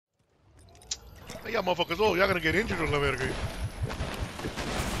Yeah, motherfuckers, oh, y'all gonna get injured or la verga.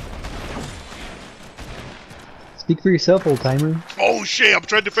 Speak for yourself, old timer. Oh shit, I'm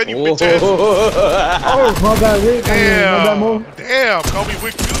trying to defend you, Oh, bitch ass. Oh, my bad, Rick. My bad, Mo. Damn, call me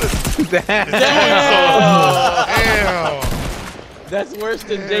Wick good. damn. Damn. That's worse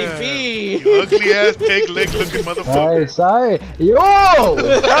than Damn. JP. You ugly ass peg leg looking motherfucker. Sorry. Yo!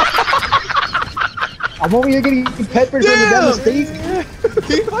 I'm over here getting peppered from the damn mistake.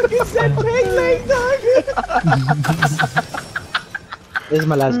 He fucking said peg leg, dog. This is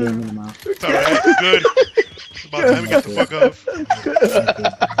my last game in the mouth. It's alright, good. It's about time we get the fuck off.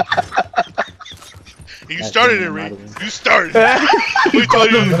 You started it, Ray. You started it. We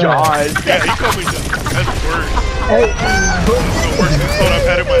told you. God. Yeah, he called me that. That's worse. Hey, That's the worst insult I've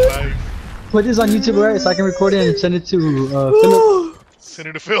had in my life. put this on YouTube, right? So I can record it and send it to Philip. Send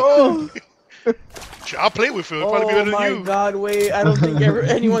it to Phil. I'll play with Phil. It'll probably be Oh better my than you. God, wait. I don't think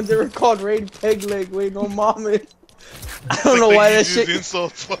anyone's ever called Raid peg leg. Wait, no mama. I don't know why that shit.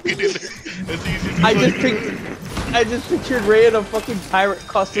 Insults fucking in there. That's easy. I just pictured Ray in a fucking pirate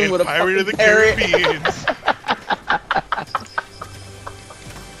costume and with a Pirate of the parrot. Caribbeans.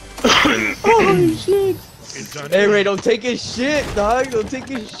 Oh shit! It's done. Hey Ray, don't take his shit, dog. Don't take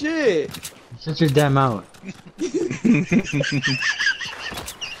his shit. Shut your damn mouth.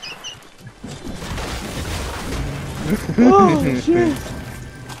 Oh shit!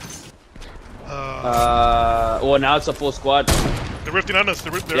 Uh, Well now it's a full squad. they're rifting on us.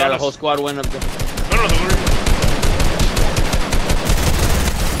 They're Yeah, on the us. whole squad went up there.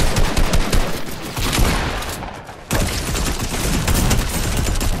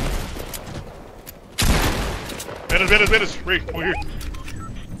 No, they're Menace, Ray, over here.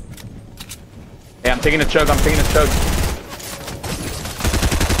 Hey, I'm taking a chug.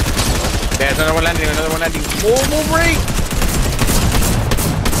 There's another one landing. Move, Ray!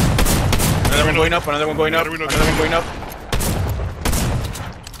 Another one going up. Another one going up.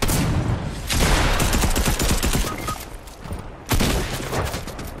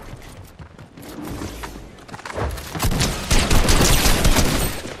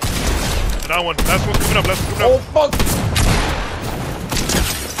 That one. Last one coming up. Oh fuck!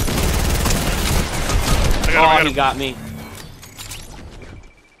 I He got me.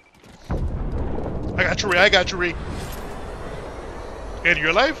 I got you, Ray. Ed, you're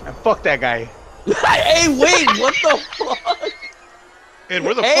alive? Fuck that guy. Hey, wait! What the fuck? Ed,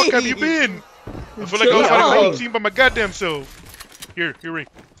 where the fuck have you been? I feel like I was fighting the whole team by my goddamn self. Here, Ray.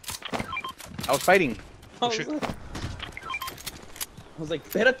 I was fighting. Oh shit. I was like,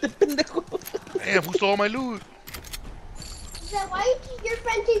 espérate, pendejo. Damn, who stole all my loot? Why did your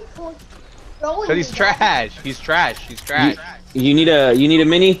friend keep throwing? Cause he's trash. He's trash. You need a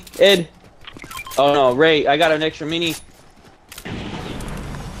mini, Ed? Oh no, Ray, I got an extra mini.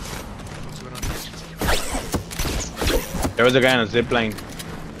 There was a guy on a zip line.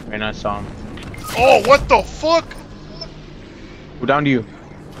 And I saw him. Oh, what the fuck? Who downed you?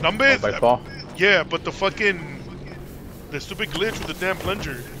 Numbers? By fall. Yeah, but the stupid glitch with the damn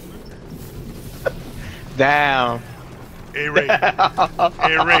plunger. Damn. Hey Ray.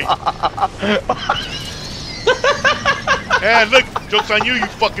 Hey Ray. Yeah, look, joke's on you, you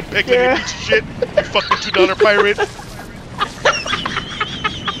fucking peg-legged piece of shit. You fucking $2 pirate.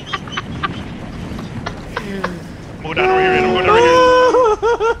 Move down over here, move down over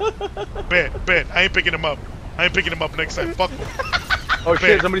here. Bet. I ain't picking him up. Next time. Fuck him. Oh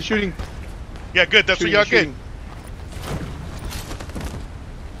shit, somebody's shooting. Yeah, good, that's what y'all get.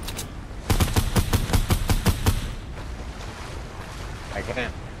 I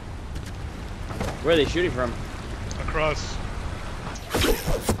can't. Where are they shooting from? Across.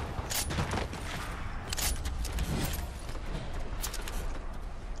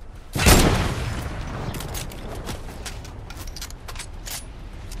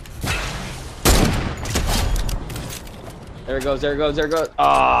 There it goes.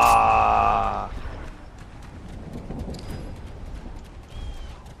 Ah.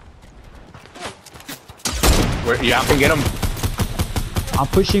 Where? Yeah, I can get him. I'm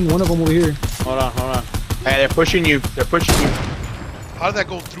pushing one of them over here. Hold on. Hey, they're pushing you. How did that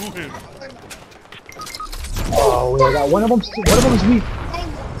go through him? Oh, wait, I got one of them is weak.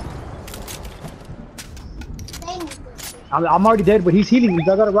 I'm already dead, but he's healing. I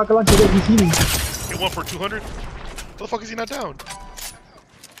got a rocket launcher there, he's healing. Get one for 200? How the fuck is he not down?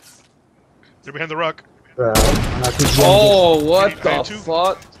 They're behind the rock. Oh, what the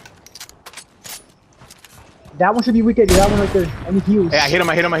fuck? That one should be weak, Eddie. That one right there. I need heals. Hey, I hit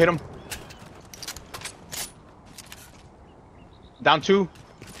him. Down 2.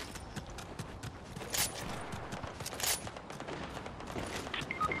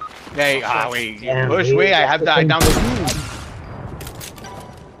 Hey, wait, you push, wait, I have that down the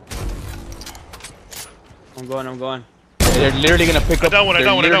I'm going. They're literally gonna pick up. I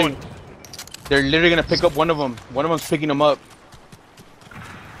down one. They're literally gonna pick up one of them. One of them's picking them up.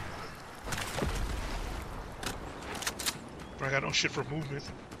 Bro, I got no shit for movement.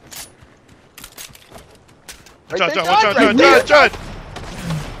 Right Watch there, out, John.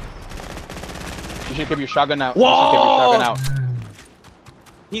 You should keep your shotgun out. Whoa! You should keep your shotgun out.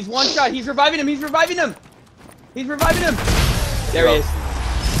 He's one shot. He's reviving him. He's reviving him. There he is.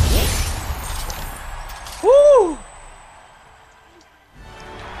 Woo!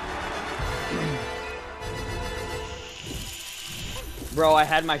 Bro, I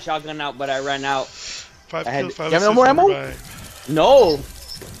had my shotgun out, but I ran out. 5 I had- kills, 5 You have no more assists, ammo? revive. No.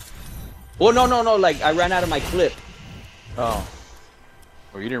 Well, no. Like, I ran out of my clip. Oh.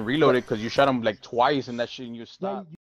 Or you didn't reload it because you shot him like twice and that shit and you stopped.